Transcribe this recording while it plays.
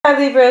Hi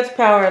Libra, it's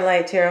Power and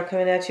Light Tarot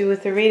coming at you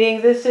with the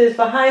reading. This is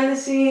behind the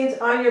scenes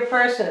on your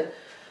person.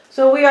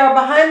 So we are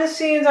behind the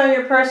scenes on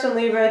your person,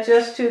 Libra,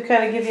 just to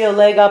kind of give you a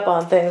leg up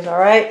on things, all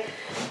right?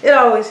 It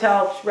always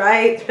helps,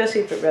 right?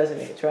 Especially if it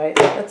resonates, right?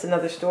 That's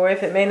another story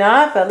if it may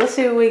not, but let's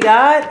see what we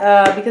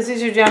got, because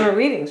these are general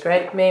readings,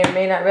 right? May or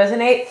may not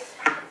resonate.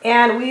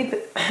 And we've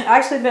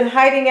actually been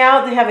hiding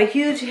out. They have a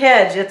huge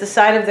hedge at the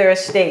side of their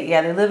estate.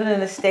 Yeah, they live in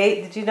an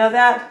estate. Did you know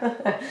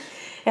that?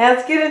 And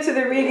let's get into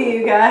the reading,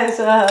 you guys.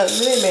 They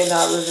may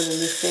not live in an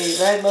estate,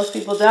 right? Most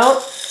people don't.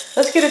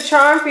 Let's get a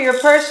charm for your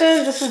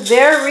person. This is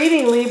their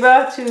reading,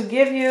 Libra, to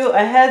give you a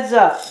heads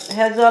up.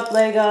 Heads up,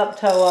 leg up,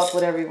 toe up,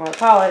 whatever you want to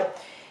call it.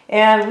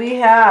 And we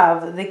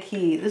have the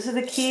key. This is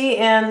the key,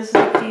 and this is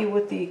the key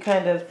with the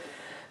kind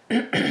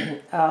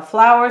of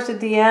flowers at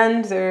the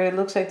end. There, it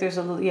looks like there's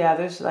a little, yeah,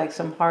 there's like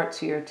some hearts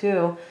here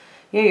too.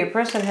 Yeah, your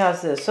person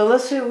has this. So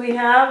let's see what we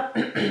have.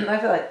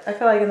 I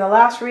feel like in the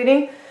last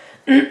reading,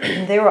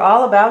 they were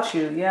all about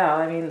you. Yeah,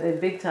 I mean,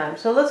 big time.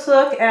 So let's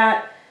look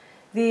at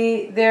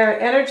their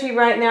energy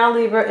right now,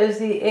 Libra, is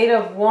the Eight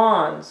of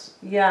Wands.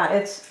 Yeah,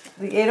 it's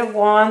the Eight of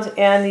Wands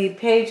and the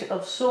Page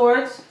of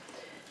Swords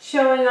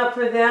showing up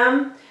for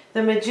them.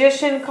 The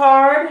Magician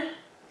card.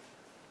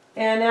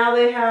 And now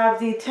they have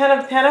the Ten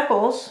of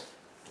Pentacles.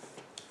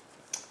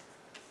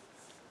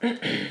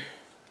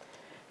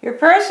 Your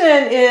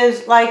person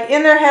is like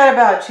in their head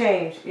about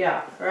change.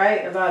 Yeah,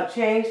 right? About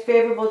change,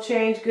 favorable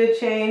change, good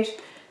change.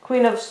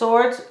 Queen of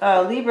Swords.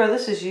 Libra,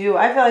 this is you.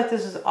 I feel like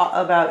this is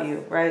about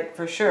you, right?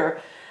 For sure.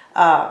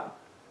 But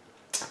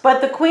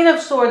the Queen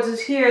of Swords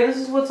is here. This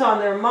is what's on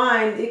their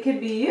mind. It could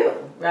be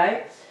you,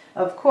 right?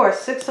 Of course.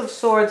 Six of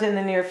Swords in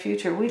the near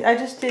future. I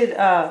just did,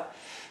 I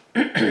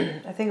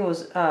think it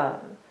was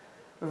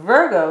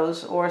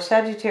Virgo's or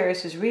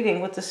Sagittarius's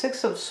reading with the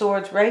Six of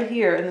Swords right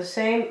here in the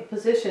same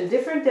position.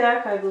 Different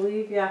deck, I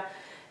believe, yeah.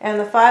 And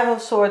the Five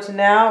of Swords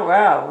now,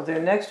 wow, they're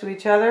next to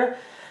each other.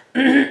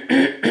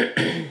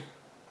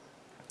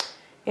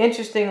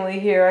 Interestingly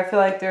here, I feel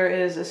like there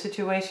is a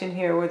situation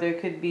here where there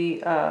could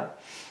be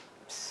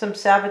some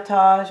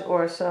sabotage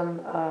or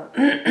some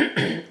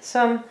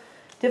some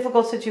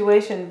difficult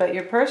situation, but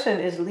your person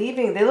is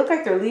leaving. They look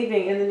like they're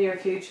leaving in the near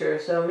future,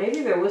 so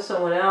maybe they're with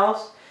someone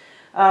else.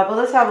 But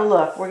let's have a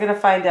look. We're going to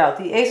find out.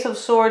 The Ace of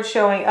Swords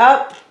showing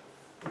up,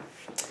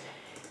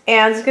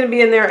 and it's going to be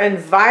in their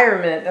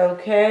environment,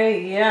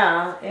 okay?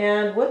 Yeah,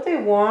 and what they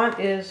want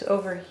is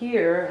over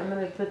here. I'm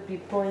going to be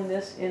pulling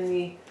this in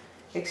the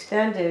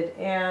extended,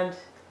 and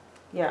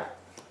yeah,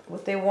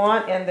 what they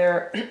want and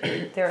their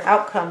their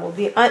outcome will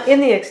be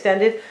in the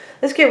extended.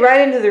 Let's get right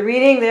into the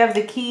reading. They have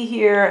the key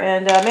here,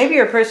 and maybe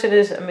your person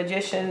is a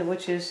magician,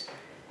 which is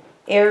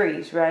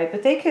Aries, right?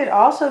 But they could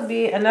also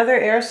be another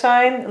air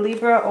sign,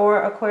 Libra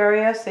or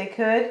Aquarius. They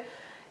could.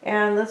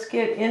 And let's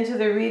get into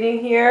the reading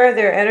here.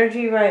 Their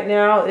energy right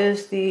now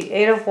is the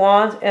Eight of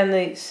Wands and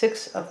the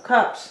Six of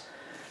Cups.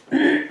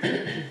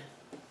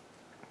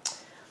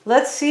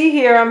 Let's see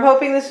here. I'm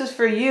hoping this is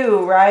for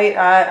you, right?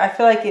 I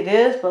feel like it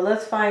is, but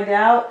let's find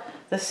out.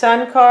 The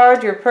Sun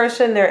card, your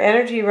person, their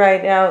energy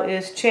right now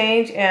is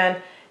change and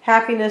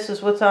happiness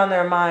is what's on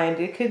their mind.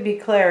 It could be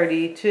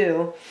clarity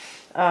too,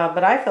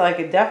 but I feel like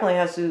it definitely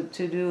has to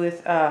do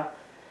with,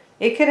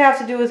 it could have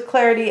to do with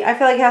clarity. I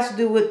feel like it has to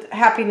do with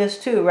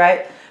happiness too,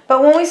 right?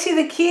 But when we see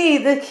the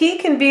key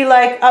can be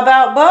like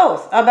about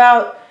both,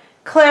 about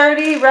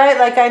clarity, right?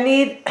 Like I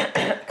need,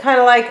 kind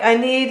of like I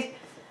need,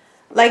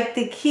 like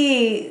the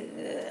key,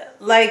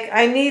 like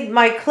I need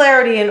my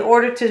clarity in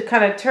order to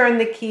kind of turn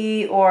the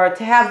key or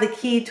to have the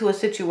key to a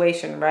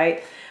situation,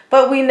 right?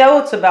 But we know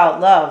it's about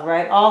love,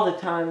 right? All the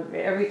time,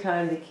 every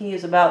time the key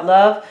is about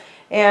love.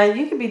 And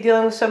you could be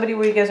dealing with somebody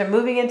where you guys are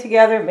moving in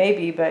together,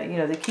 maybe, but you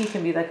know, the key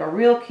can be like a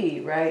real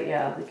key, right?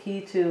 Yeah, the key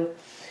to,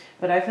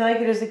 but I feel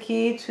like it is the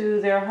key to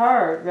their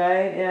heart,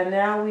 right? And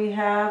now we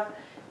have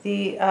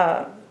the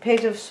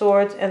Page of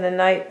Swords and the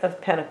Knight of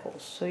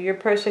Pentacles. So your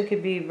person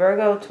could be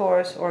Virgo,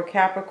 Taurus, or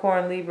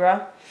Capricorn,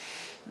 Libra.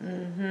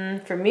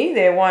 For me,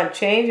 they want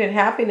change and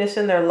happiness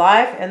in their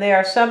life, and they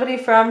are somebody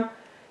from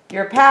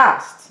your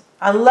past.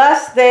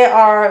 Unless they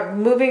are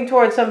moving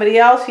towards somebody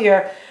else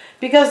here,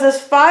 because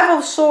this Five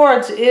of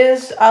Swords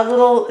is a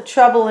little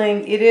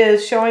troubling. It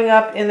is showing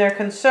up in their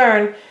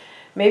concern.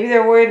 Maybe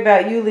they're worried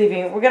about you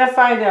leaving. We're going to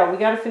find out. We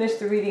got to finish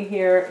the reading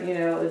here, you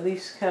know, at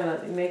least kind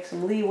of make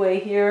some leeway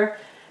here.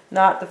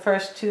 Not the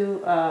first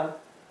two, you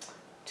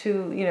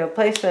know,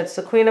 placements.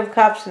 The Queen of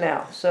Cups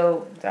now.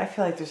 So I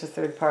feel like there's a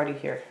third party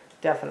here.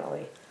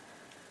 Definitely.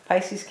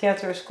 Pisces,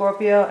 Cancer, or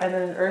Scorpio. And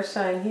then an earth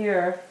sign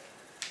here.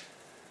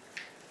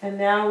 And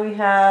now we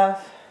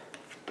have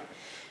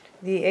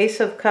the Ace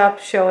of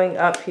Cups showing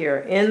up here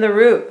in the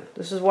root.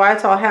 This is why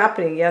it's all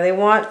happening. Yeah, they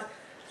want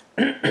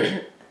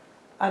an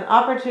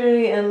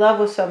opportunity in love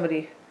with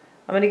somebody.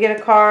 I'm going to get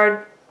a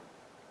card.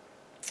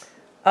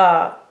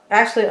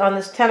 Actually on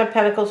this Ten of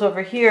Pentacles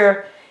over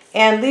here.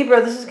 And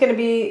Libra, this is going to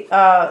be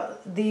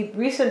the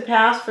recent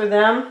past for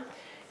them.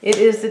 It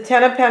is the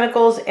Ten of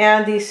Pentacles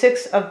and the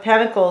Six of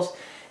Pentacles.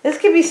 This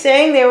could be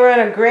saying they were in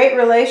a great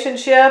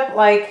relationship,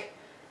 like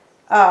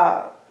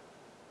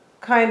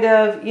kind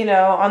of, you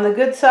know, on the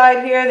good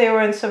side here, they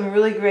were in some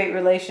really great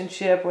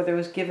relationship where there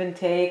was give and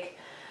take.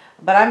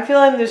 But I'm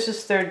feeling there's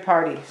this third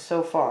party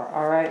so far,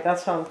 all right?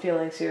 That's how I'm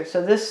feeling here.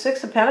 So this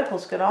Six of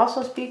Pentacles could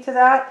also speak to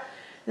that.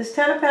 This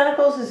Ten of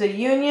Pentacles is a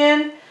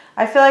union.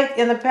 I feel like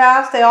in the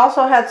past, they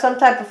also had some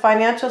type of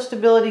financial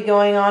stability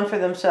going on for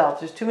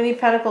themselves. There's too many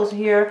Pentacles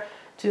here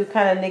to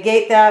kind of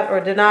negate that or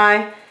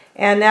deny.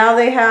 And now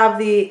they have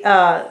the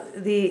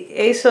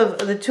Ace of,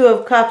 the Two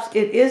of Cups.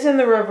 It is in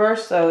the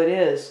reverse, though. It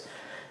is.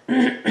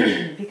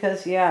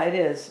 Because, yeah, it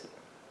is.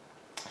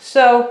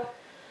 So...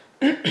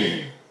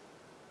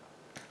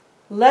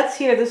 let's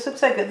hear. This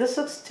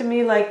looks to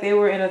me like they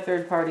were in a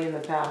third party in the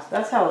past.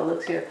 That's how it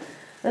looks here.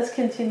 Let's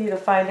continue to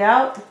find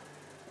out.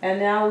 And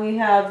now we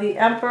have the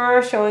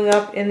Emperor showing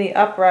up in the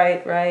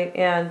upright, right?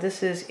 And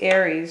this is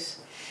Aries.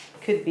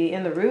 Could be.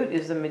 In the root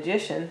is the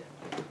Magician.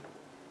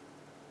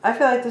 I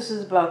feel like this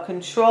is about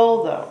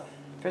control, though.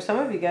 For some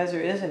of you guys,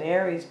 there is an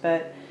Aries,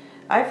 but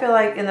I feel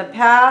like in the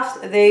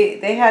past,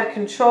 they had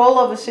control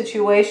of a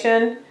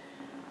situation.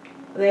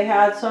 They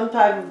had some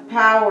type of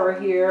power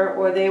here,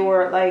 or they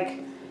were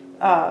like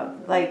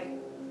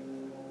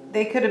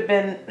they could have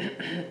been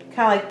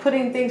kind of like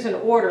putting things in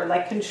order,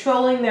 like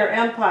controlling their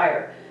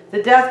empire.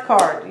 The Death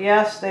card,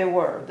 yes, they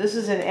were. This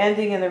is an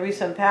ending in the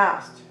recent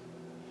past.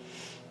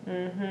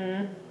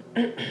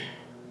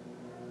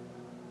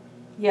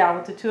 Yeah,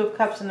 with the Two of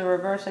Cups in the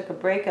reverse, like a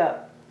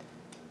breakup.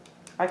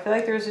 I feel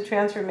like there's a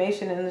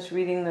transformation in this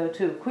reading, though,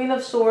 too. Queen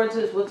of Swords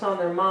is what's on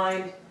their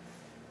mind.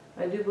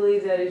 I do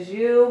believe that is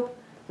you.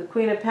 The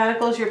Queen of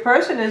Pentacles. Your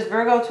person is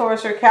Virgo,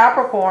 Taurus, or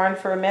Capricorn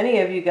for many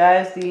of you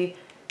guys. The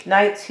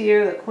Knight's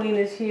here. The Queen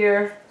is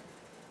here.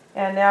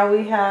 And now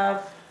we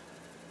have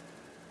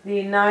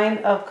the Nine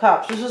of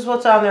Cups. This is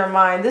what's on their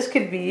mind. This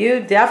could be you,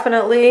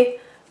 definitely.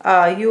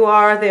 You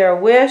are their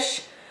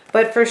wish.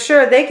 But for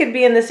sure, they could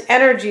be in this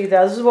energy,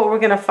 though. This is what we're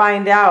going to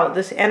find out.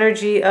 This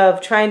energy of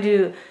trying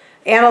to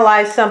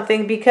analyze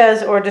something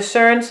because, or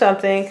discern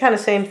something. Kind of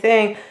same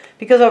thing.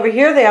 Because over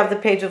here they have the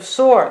Page of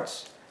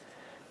Swords.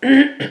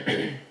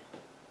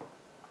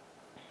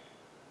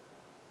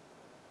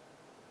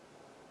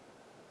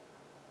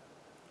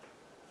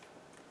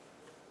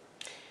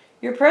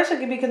 Your person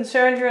could be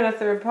concerned you're in a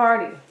third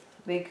party.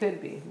 They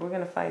could be. We're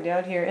going to find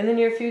out here. In the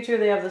near future,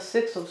 they have the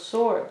Six of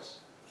Swords.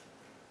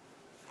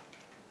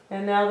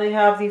 And now they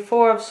have the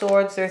Four of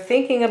Swords. They're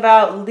thinking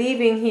about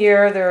leaving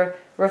here. They're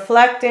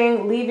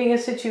reflecting, leaving a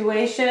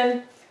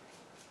situation.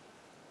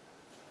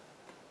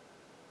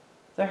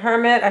 The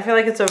Hermit, I feel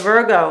like it's a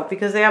Virgo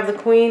because they have the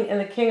Queen and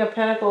the King of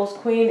Pentacles,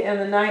 Queen and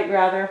the Knight,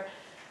 rather.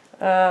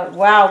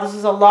 Wow, this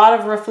is a lot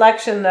of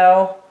reflection,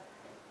 though.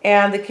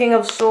 And the King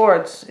of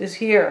Swords is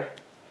here.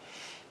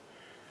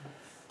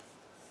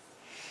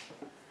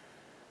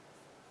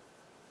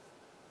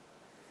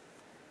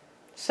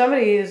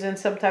 Somebody is in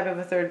some type of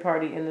a third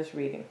party in this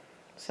reading.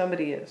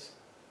 Somebody is.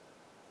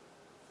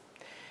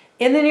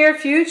 In the near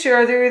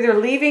future, they're either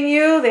leaving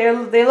you,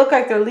 they look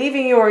like they're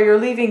leaving you, or you're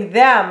leaving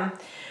them.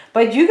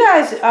 But you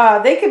guys,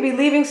 they could be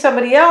leaving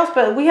somebody else,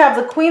 but we have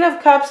the Queen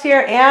of Cups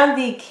here and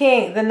the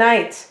King, the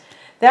Knight.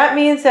 That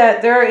means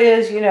that there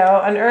is, you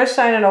know, an earth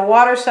sign and a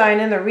water sign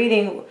in the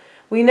reading.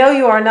 We know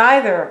you are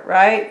neither,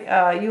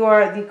 right? You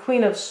are the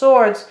Queen of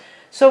Swords.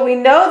 So we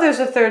know there's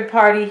a third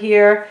party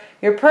here.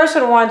 Your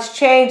person wants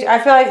change. I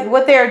feel like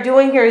what they are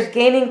doing here is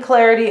gaining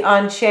clarity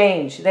on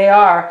change. They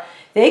are.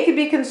 They could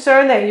be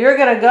concerned that you're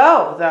going to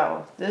go,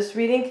 though. This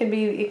reading can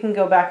be, it can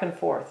go back and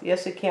forth.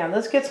 Yes, it can.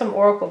 Let's get some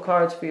oracle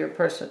cards for your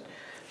person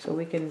so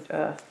we can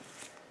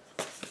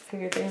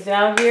figure things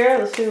out here.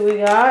 Let's see what we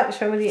got.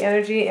 Show me the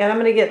energy. And I'm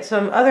going to get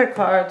some other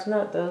cards,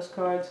 not those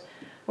cards.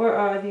 Where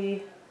are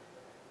the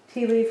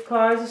tea leaf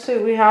cards? Let's see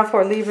what we have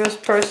for Libra's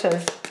person.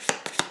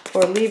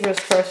 For Libra's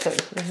person.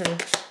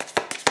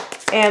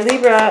 And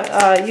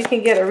Libra, you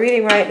can get a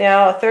reading right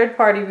now, a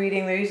third-party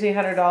reading. They're usually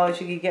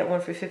 $100. You can get one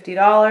for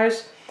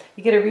 $50.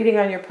 You get a reading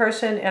on your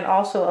person and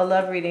also a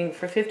love reading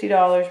for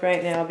 $50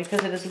 right now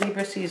because it is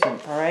Libra season,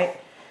 all right?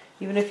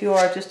 Even if you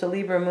are just a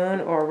Libra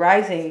moon or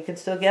rising, you can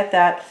still get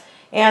that.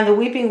 And the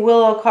Weeping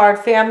Willow card,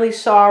 Family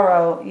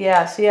Sorrow.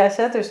 Yeah, see, I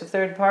said there's a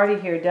third party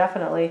here,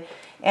 definitely.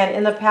 And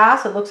in the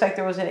past, it looks like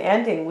there was an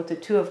ending with the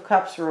Two of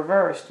Cups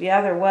reversed.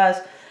 Yeah, there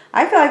was.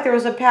 I feel like there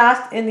was a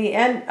past in the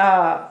end.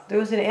 There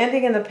was an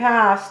ending in the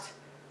past.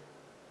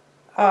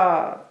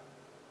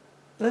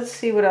 Let's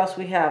see what else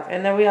we have.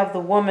 And then we have the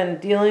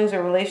woman, dealings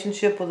or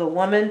relationship with a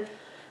woman.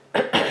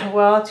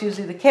 Well, it's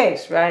usually the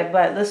case, right?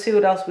 But let's see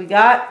what else we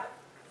got.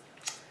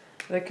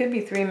 There could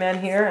be 3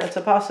 men here. It's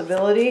a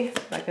possibility. I'm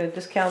not going to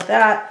discount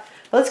that.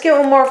 Let's get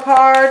one more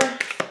card.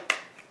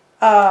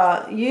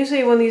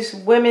 Usually when these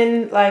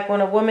women, like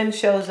when a woman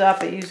shows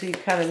up, it usually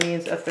kind of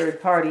means a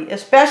third party,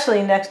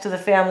 especially next to the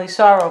Family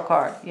Sorrow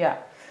card. Yeah,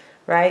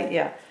 right?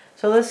 Yeah.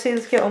 So let's see.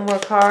 Let's get one more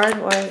card.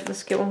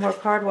 Let's get one more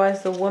card. Why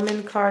is the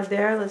woman card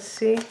there? Let's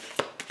see.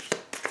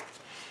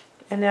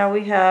 And now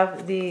we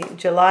have the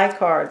July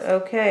card.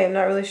 Okay, I'm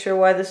not really sure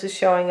why this is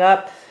showing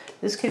up.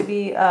 This could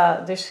be,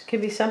 there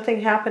could be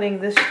something happening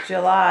this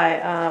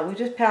July. We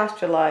just passed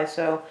July,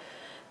 so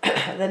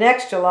the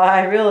next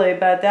July, really,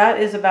 but that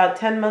is about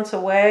 10 months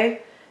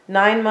away,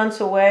 9 months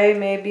away,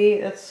 maybe.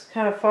 It's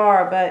kind of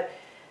far, but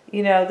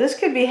you know, this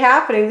could be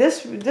happening.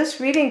 This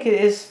reading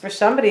is for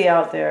somebody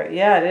out there.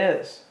 Yeah, it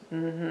is.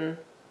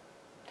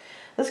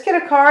 Let's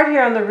get a card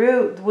here on the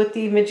root with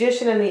the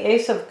Magician and the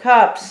Ace of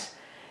Cups.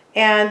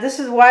 And this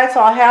is why it's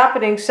all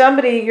happening.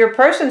 Somebody, your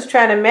person's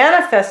trying to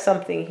manifest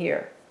something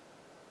here.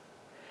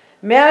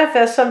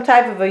 Manifest some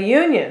type of a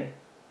union.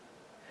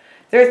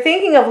 They're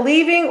thinking of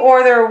leaving,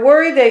 or they're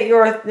worried that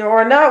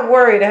or not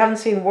worried, I haven't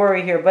seen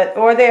worry here, but,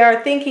 or they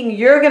are thinking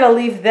you're going to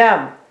leave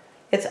them.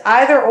 It's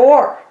either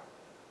or.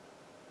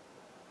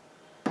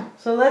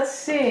 So let's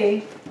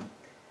see.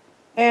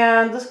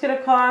 And let's get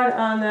a card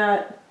on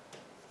that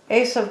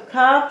Ace of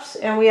Cups.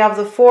 And we have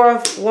the Four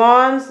of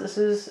Wands. This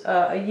is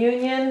a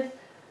union,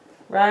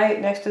 right?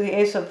 Next to the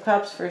Ace of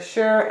Cups for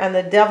sure. And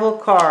the Devil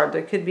card.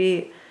 There could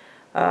be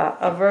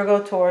a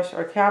Virgo, Taurus,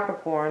 or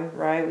Capricorn,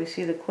 right? We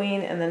see the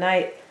Queen and the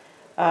Knight.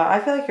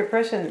 I feel like your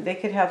person, they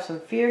could have some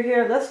fear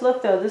here. Let's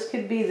look though. This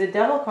could be, the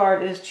Devil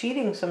card is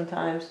cheating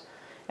sometimes.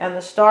 And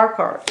the Star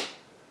card.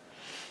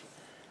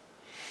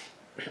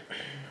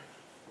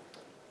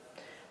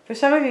 For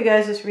some of you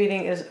guys, this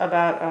reading is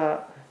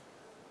about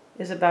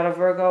a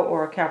Virgo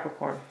or a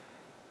Capricorn.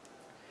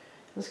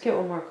 Let's get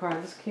one more card.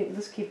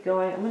 Let's keep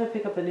going. I'm going to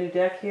pick up a new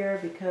deck here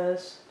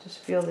because just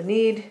feel the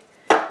need.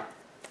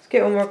 Let's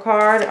get one more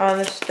card on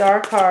the Star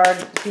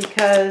card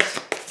because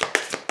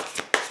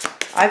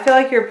I feel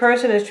like your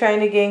person is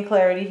trying to gain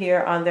clarity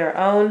here on their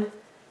own,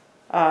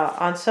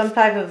 on some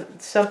type of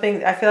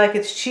something. I feel like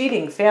it's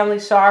cheating, family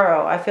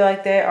sorrow. I feel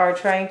like they are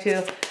trying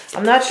to.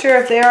 I'm not sure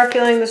if they are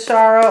feeling the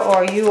sorrow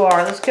or you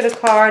are. Let's get a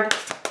card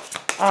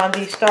on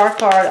the Star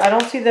card. I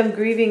don't see them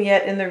grieving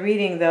yet in the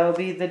reading though.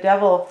 Be the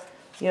Devil.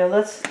 You know,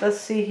 let's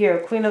see here.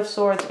 Queen of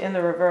Swords in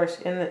the reverse,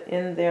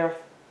 in their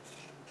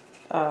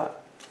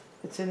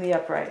it's in the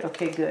upright.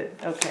 Okay, good.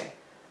 Okay.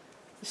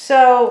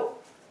 So,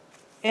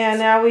 and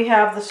now we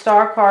have the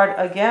Star card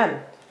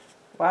again.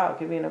 Wow,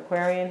 give me an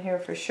Aquarian here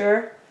for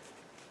sure.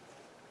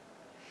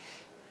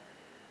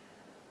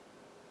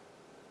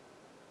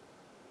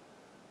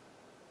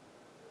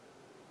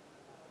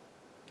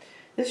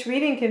 This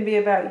reading can be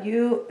about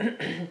you,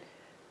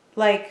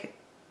 like,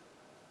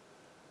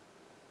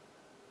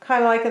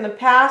 kind of like in the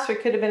past, or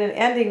it could have been an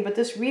ending, but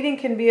this reading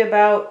can be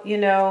about, you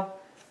know,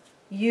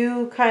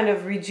 you kind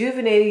of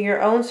rejuvenating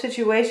your own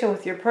situation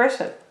with your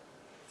person.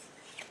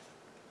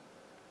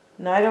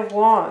 Knight of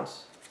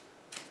Wands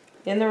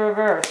in the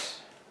reverse.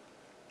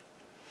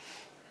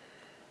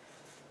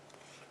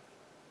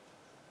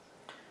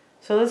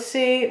 So let's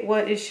see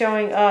what is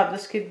showing up.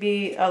 This could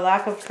be a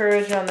lack of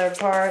courage on their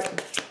part.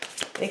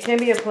 It can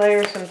be a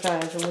player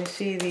sometimes when we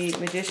see the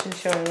Magician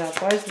showing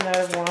up. Why is the Knight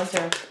of Wands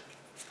there?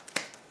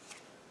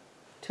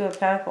 Two of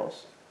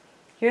Pentacles.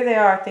 Here they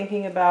are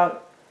thinking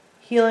about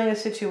healing a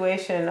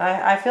situation.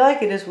 I feel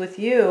like it is with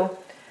you.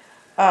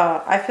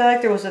 I feel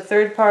like there was a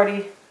third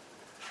party.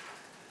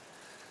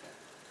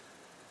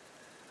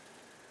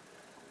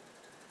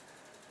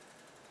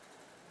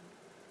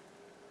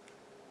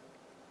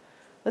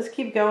 Let's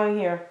keep going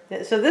here.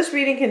 So this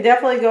reading can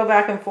definitely go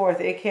back and forth.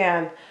 It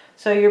can.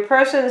 So your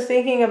person is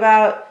thinking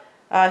about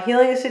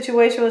healing a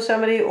situation with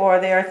somebody, or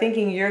they are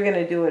thinking you're going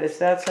to do it. It's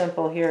that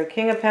simple here.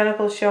 King of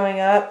Pentacles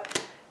showing up,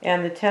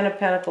 and the Ten of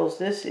Pentacles.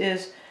 This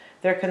is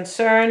their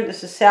concern.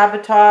 This is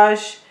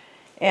sabotage,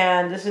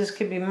 and this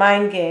could be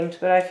mind games,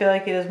 but I feel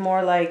like it is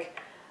more like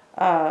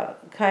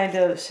kind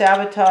of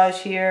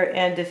sabotage here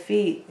and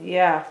defeat.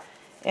 Yeah.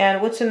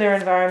 And what's in their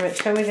environment?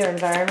 Show me their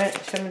environment.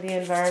 Show me the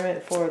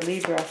environment for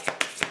Libra.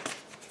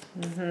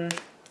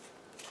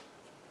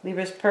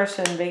 Libra's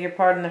person, beg your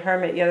pardon, the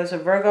Hermit. Yeah, there's a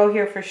Virgo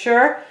here for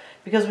sure,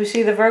 because we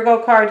see the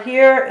Virgo card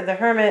here, the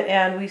Hermit,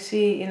 and we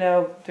see, you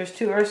know, there's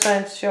two earth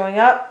signs showing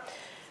up,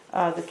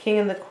 the King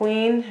and the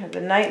Queen,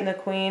 the Knight and the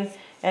Queen,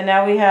 and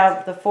now we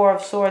have the Four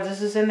of Swords.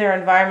 This is in their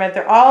environment.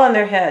 They're all in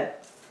their head.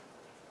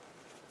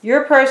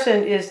 Your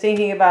person is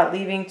thinking about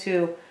leaving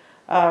to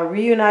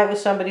reunite with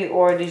somebody,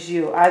 or it is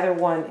you, either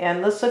one.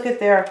 And let's look at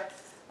their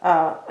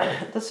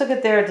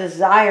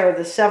desire,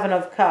 the Seven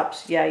of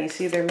Cups. Yeah, you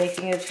see they're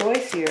making a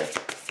choice here.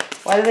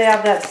 Why do they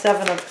have that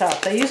Seven of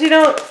Cups? I usually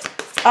don't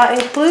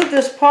include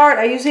this part.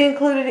 I usually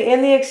include it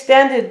in the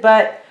extended,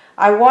 but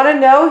I want to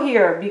know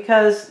here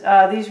because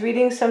these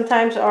readings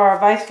sometimes are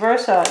vice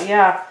versa.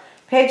 Yeah,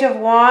 Page of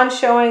Wands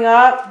showing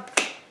up,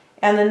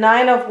 and the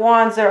Nine of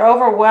Wands. They're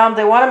overwhelmed.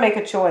 They want to make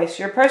a choice.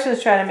 Your person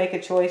is trying to make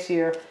a choice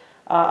here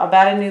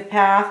about a new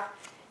path,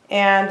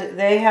 and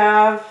they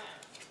have.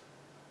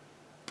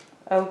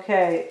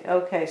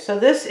 Okay. So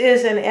this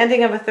is an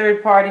ending of a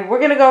third party. We're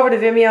going to go over to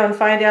Vimeo and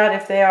find out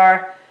if they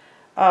are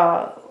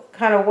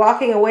kind of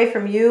walking away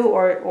from you,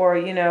 or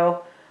you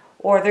know,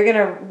 or they're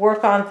going to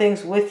work on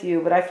things with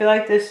you. But I feel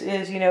like this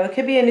is, you know, it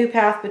could be a new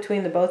path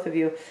between the both of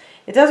you.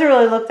 It doesn't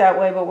really look that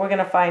way, but we're going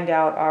to find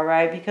out, all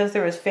right? Because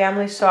there is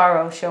family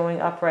sorrow showing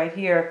up right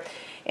here.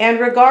 And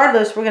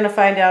regardless, we're going to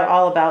find out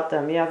all about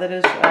them. Yeah, that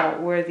is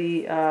where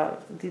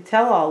the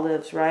tell-all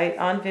lives, right,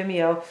 on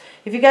Vimeo.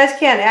 If you guys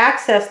can't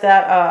access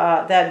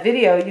that that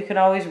video, you can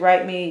always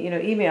write me,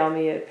 email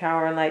me at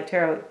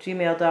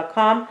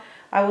powerandlighttarot@gmail.com.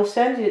 I will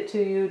send it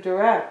to you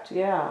direct,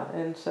 yeah.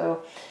 And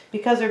so,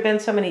 because there have been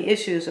so many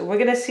issues, we're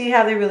going to see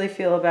how they really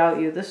feel about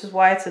you. This is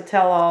why it's a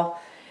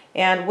tell-all.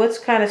 And what's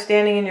kind of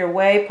standing in your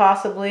way,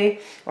 possibly,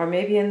 or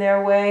maybe in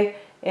their way,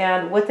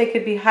 and what they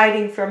could be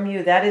hiding from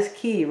you. That is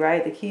key,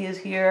 right? The key is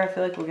here. I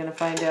feel like we're going to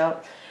find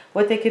out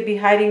what they could be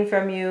hiding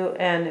from you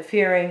and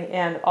fearing,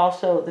 and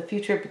also the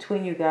future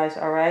between you guys,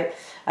 all right?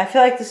 I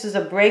feel like this is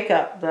a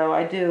breakup, though,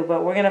 I do,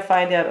 but we're going to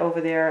find out over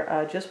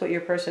there just what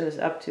your person is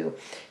up to.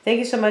 Thank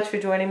you so much for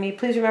joining me.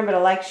 Please remember to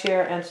like,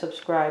 share, and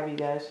subscribe, you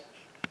guys.